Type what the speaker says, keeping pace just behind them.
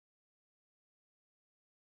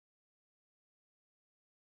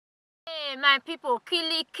Hey, my people,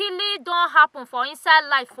 killy don't happen for inside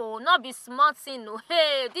life, oh, not be smart thing, no.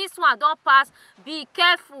 Hey, this one don't pass, be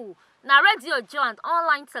careful. Na radio joint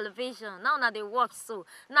online television now na dey watch so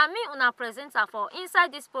na me una presenter for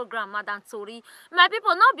inside this program Madam Tori. My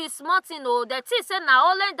people, no be small thing oh, the thing say na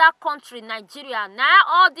only that country Nigeria na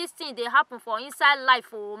all these things dey happen for inside life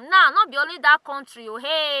oh. Now not be only that country oh.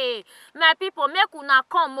 Hey, my people, make una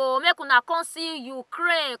come oh, make una come see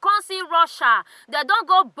Ukraine, come see Russia. They don't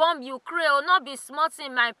go bomb Ukraine oh, not be small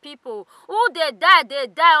thing my people. Who they die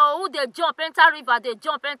oh, who they jump enter river, they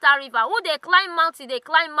jump enter river. Who they climb mountain, they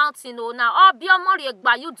climb mountain. Oh, now all biomori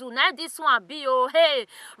egba you do now this one be oh. Hey,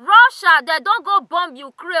 Russia, they don't go bomb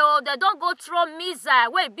Ukraine oh, they don't go throw missile.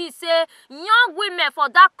 Wait, be say young women for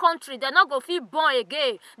that country, they not go feel born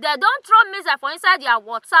again. They don't throw missile for inside their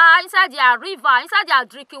water, inside their river, inside their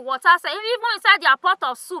drinking water, say even inside their pot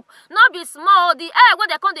of soup. Not be small. The air where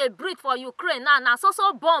they come they breathe for Ukraine now so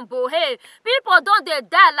bomb oh. Hey, people don't they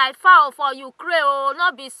die like fowl for Ukraine oh,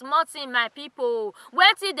 not be small thing my people.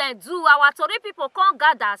 Wait till they do. Our Tori people can't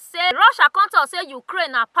gather say Russia can't tell say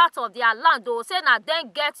Ukraine are part of their land oh, say na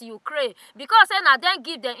then get Ukraine because say na then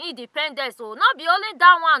give them independence oh. Not be only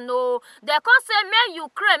that one no, they can't say make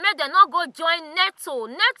Ukraine make them not go join NATO.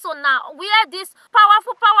 NATO now where this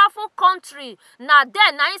powerful country now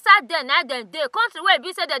then na inside there na then they country where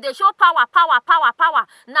be say that they show power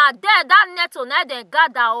now there that NATO na then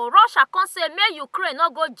gather oh. Russia can't say make Ukraine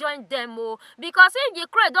not go join them oh, because if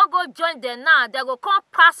Ukraine don't go join them now they go come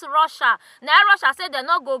pass Russia. Now Russia say they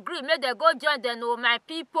not go agree make they go join them oh my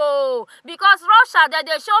people, because Russia that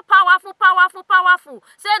they show powerful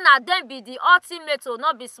say na them be the ultimate oh,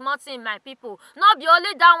 not be small thing my people. Not be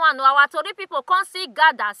only that one oh. Our Tori people can't see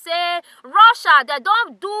gather say Russia they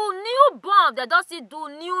don't do new bomb, they don't see do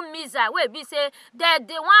new missile. Wait, be say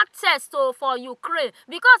they want test oh for Ukraine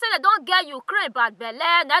because say they don't get Ukraine bad belle.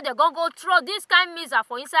 Now they gonna go throw this kind missile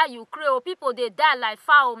for inside Ukraine oh. People they die like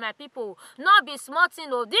fowl my people. Not be small thing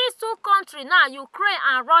oh. These two countries now, Ukraine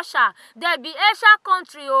and Russia, they be Asia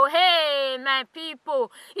country oh. Hey my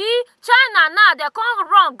people, China now they can't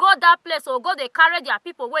run go that place or go they carry their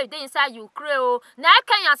people where they inside Ukraine oh. Now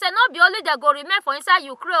Kenya say not be only they go remain for inside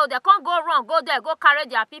Ukraine oh, they can't go run go there go carry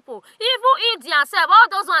their people. Even India self, all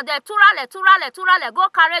those ones they turale go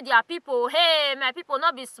carry their people. Hey my people,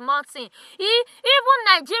 not be small thing. Even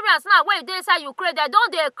Nigerians now where they inside Ukraine, they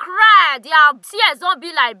don't they cry, their tears don't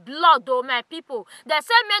be like blood oh my people. They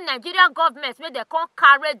say make Nigerian government make they can't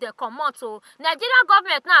carry the command so Nigerian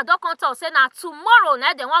government now don't come tell say now tomorrow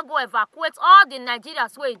now they want go evacuate all the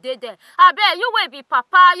Nigerians where they there. I bet you will be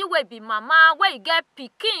papa, you will be mama, where you get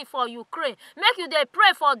pikin for Ukraine. Make you they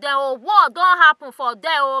pray for them oh, war don't happen for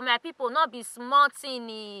them oh my people, not be smart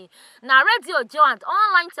thing. Now radio joint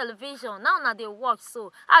online television now they watch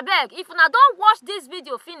so. I beg if una don't watch this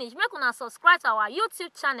video finish, make una subscribe to our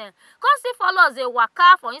YouTube channel. Come see follow us a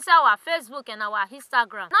waka for inside our Facebook and our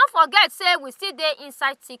Instagram. Don't forget say we still there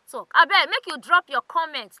inside TikTok. I beg make you drop your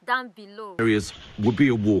comments down below. Areas would be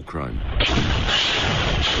a war crime.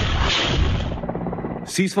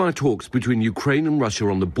 Ceasefire talks between Ukraine and Russia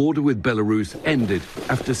on the border with Belarus ended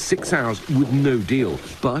after 6 hours with no deal,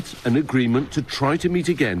 but an agreement to try to meet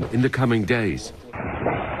again in the coming days.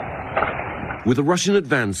 With a Russian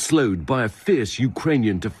advance slowed by a fierce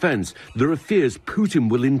Ukrainian defense, there are fears Putin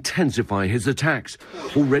will intensify his attacks,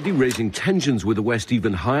 already raising tensions with the West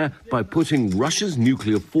even higher by putting Russia's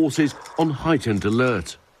nuclear forces on heightened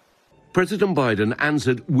alert. President Biden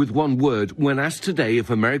answered with one word when asked today if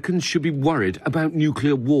Americans should be worried about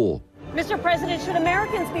nuclear war. Mr. President, should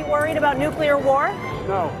Americans be worried about nuclear war?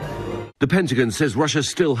 No. The Pentagon says Russia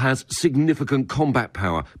still has significant combat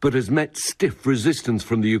power, but has met stiff resistance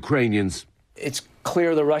from the Ukrainians. It's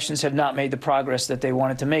clear the Russians have not made the progress that they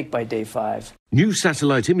wanted to make by day 5. New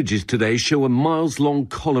satellite images today show a miles-long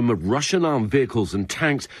column of Russian armed vehicles and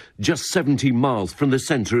tanks just 70 miles from the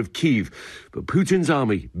center of Kyiv, but Putin's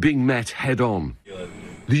army being met head-on.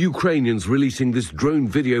 The Ukrainians releasing this drone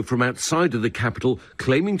video from outside of the capital,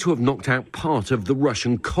 claiming to have knocked out part of the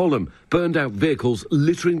Russian column, burned out vehicles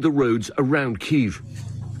littering the roads around Kyiv.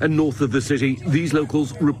 And north of the city, these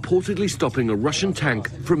locals reportedly stopping a Russian tank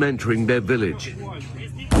from entering their village.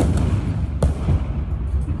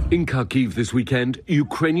 In Kharkiv this weekend,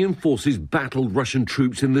 Ukrainian forces battled Russian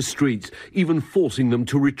troops in the streets, even forcing them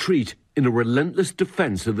to retreat in a relentless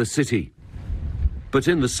defense of the city. But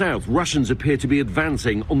in the south, Russians appear to be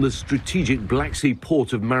advancing on the strategic Black Sea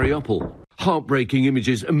port of Mariupol. Heartbreaking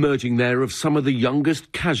images emerging there of some of the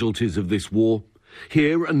youngest casualties of this war.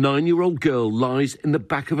 Here, a 9-year-old girl lies in the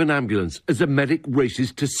back of an ambulance as a medic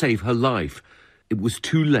races to save her life. It was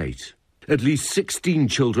too late. At least 16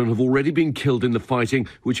 children have already been killed in the fighting,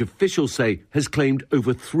 which officials say has claimed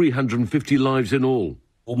over 350 lives in all.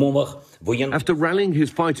 After rallying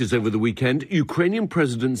his fighters over the weekend, Ukrainian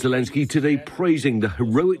President Zelensky today praising the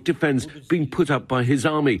heroic defence being put up by his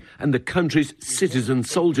army and the country's citizen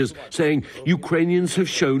soldiers, saying Ukrainians have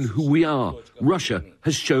shown who we are. Russia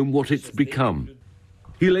has shown what it's become.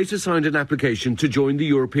 He later signed an application to join the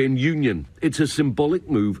European Union. It's a symbolic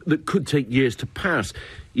move that could take years to pass.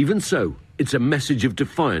 Even so, it's a message of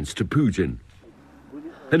defiance to Putin.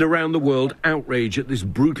 And around the world, outrage at this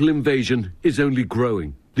brutal invasion is only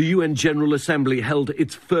growing. The UN General Assembly held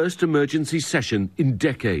its first emergency session in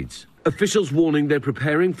decades. Officials warning they're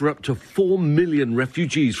preparing for up to 4 million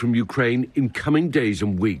refugees from Ukraine in coming days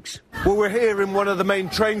and weeks. Well, we're here in one of the main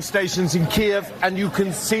train stations in Kiev, and you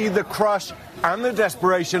can see the crush and the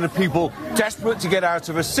desperation of people desperate to get out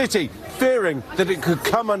of a city, fearing that it could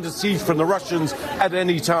come under siege from the Russians at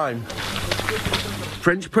any time.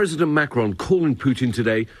 French President Macron calling Putin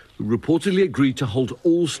today, who reportedly agreed to halt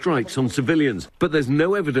all strikes on civilians. But there's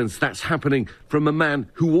no evidence that's happening from a man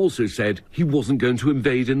who also said he wasn't going to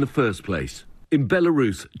invade in the first place. In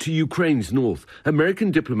Belarus, to Ukraine's north, American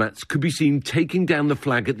diplomats could be seen taking down the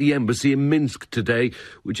flag at the embassy in Minsk today,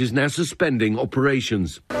 which is now suspending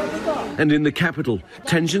operations. And in the capital,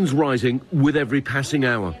 tensions rising with every passing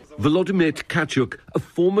hour. Volodymyr Tkachuk, a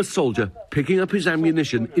former soldier, picking up his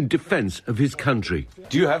ammunition in defence of his country.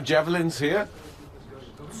 Do you have javelins here?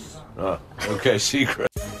 Oh, okay, secret.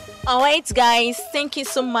 Alright guys, thank you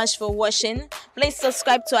so much for watching. Please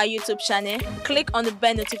subscribe to our YouTube channel, click on the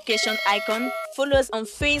bell notification icon, follow us on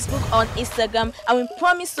Facebook, on Instagram, and we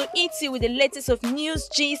promise to hit you with the latest of news,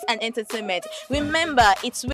 gist and entertainment. Remember, it's